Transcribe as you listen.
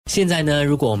现在呢，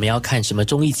如果我们要看什么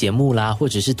综艺节目啦，或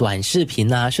者是短视频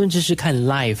啦，甚至是看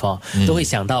live 哦，都会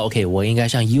想到 OK， 我应该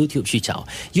上 YouTube 去找。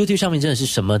YouTube 上面真的是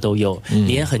什么都有，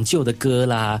连很旧的歌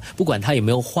啦，不管它有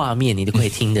没有画面，你都可以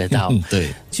听得到。对，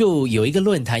就有一个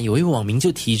论坛，有一位网民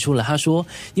就提出了，他说：“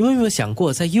你们有没有想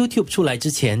过，在 YouTube 出来之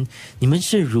前，你们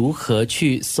是如何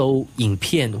去搜影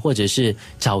片或者是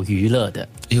找娱乐的？”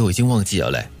我已经忘记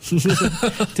了嘞，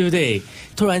对不对？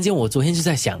突然间，我昨天就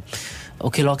在想。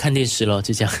OK 咯，看电视咯，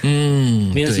就这样。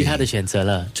没有其他的选择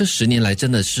了。这10年来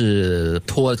真的是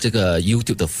托这个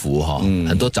YouTube 的福哈，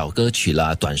很多找歌曲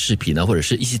啦、短视频啊，或者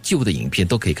是一些旧的影片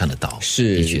都可以看得到。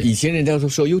是，以前人家都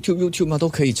说 YouTube 嘛都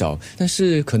可以找，但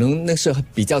是可能那是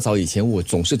比较早以前，我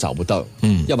总是找不到。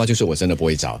要么就是我真的不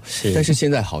会找。但是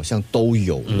现在好像都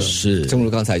有了。是，正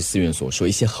如刚才思源所说，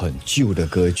一些很旧的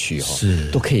歌曲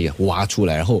都可以挖出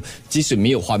来，然后即使没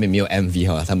有画面、没有 MV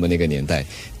哈，他们那个年代。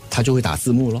它就会打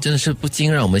字幕咯，真的是不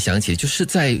禁让我们想起，就是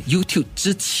在 YouTube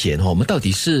之前我们到底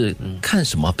是看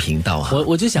什么频道啊？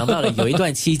我就想到了有一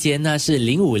段期间呢，是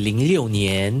0506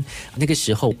年那个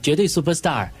时候，绝对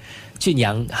Superstar 俊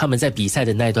阳他们在比赛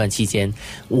的那段期间，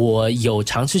我有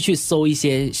尝试去搜一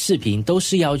些视频，都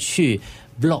是要去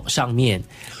blog 上面，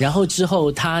然后之后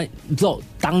他 blog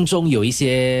当中有一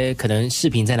些可能视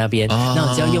频在那边，那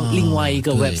我只要用另外一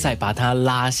个 website 把它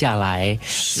拉下来，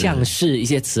像是一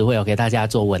些词汇给大家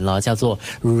做文了，叫做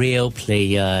Real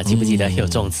Player， 记不记得有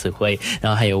这种词汇？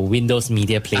然后还有 Windows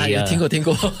Media Player， 听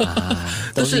过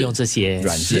都是用这些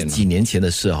软件。10几年前的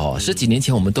事10几年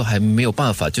前我们都还没有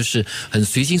办法，就是很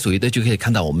随心所欲的就可以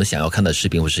看到我们想要看的视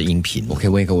频或是音频。我可以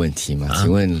问一个问题吗？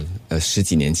请问10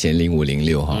几年前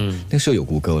0506那时候有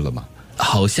谷歌了吗？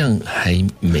好像还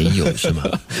没有是吗？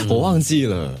我忘记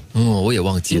了。我也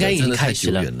忘记了，应该已经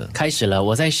开始了。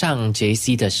我在上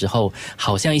JC 的时候，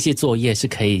好像一些作业是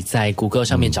可以在谷歌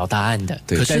上面找答案的。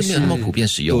对，可是没有那么普遍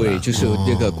使用。对，就是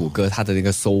那个谷歌它的那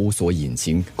个搜索引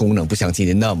擎功能不像今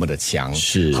天那么的强，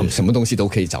是什么东西都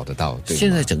可以找得到。对，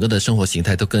现在整个的生活形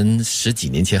态都跟10几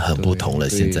年前很不同了。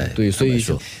现在对，所以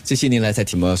说这些年来才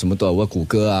什么都要问谷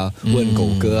歌啊，问狗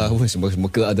哥啊，问什么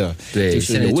歌的。对，就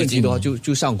是有问题的话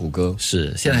就上谷歌。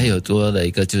是，现在还有多了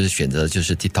一个就是选择就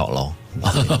是 TikTok 咯。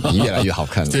越来越好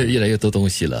看了，对，越来越多东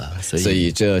西了，所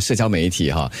以这社交媒体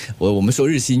我们说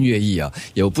日新月异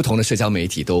有不同的社交媒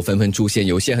体都纷纷出现，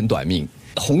有些很短命，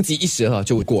红极一时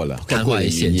就过了，昙花一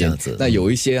现这样子。那有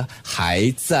一些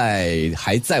还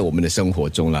在我们的生活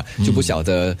中了，就不晓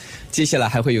得接下来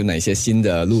还会有哪些新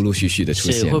的陆续的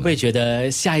出现。会不会觉得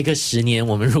下一个10年，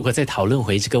我们如果再讨论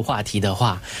回这个话题的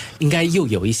话，应该又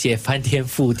有一些翻天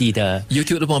覆地的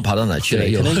YouTube 都不知道跑到哪去了？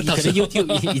可能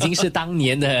YouTube 已经是当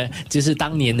年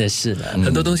的事了。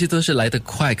很多东西都是来得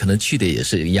快，可能去的也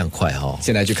是一样快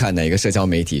现在就看哪个社交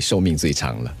媒体寿命最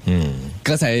长了。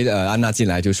刚才安娜进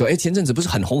来就说，前阵子不是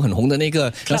很红的那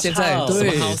个，那现在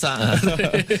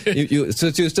对，这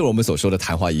就是我们所说的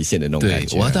昙花一现的那种感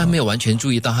觉。我都还没有完全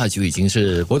注意到，它就已经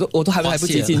是我都还来不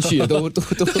及进去，都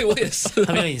对，我也是，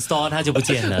还没有 install 它就不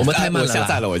见了。我们太慢了，我下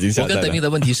载了，我已经下载了。我跟德明的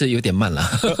问题是有点慢了，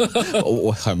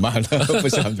我很慢了，不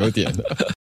是很有点的。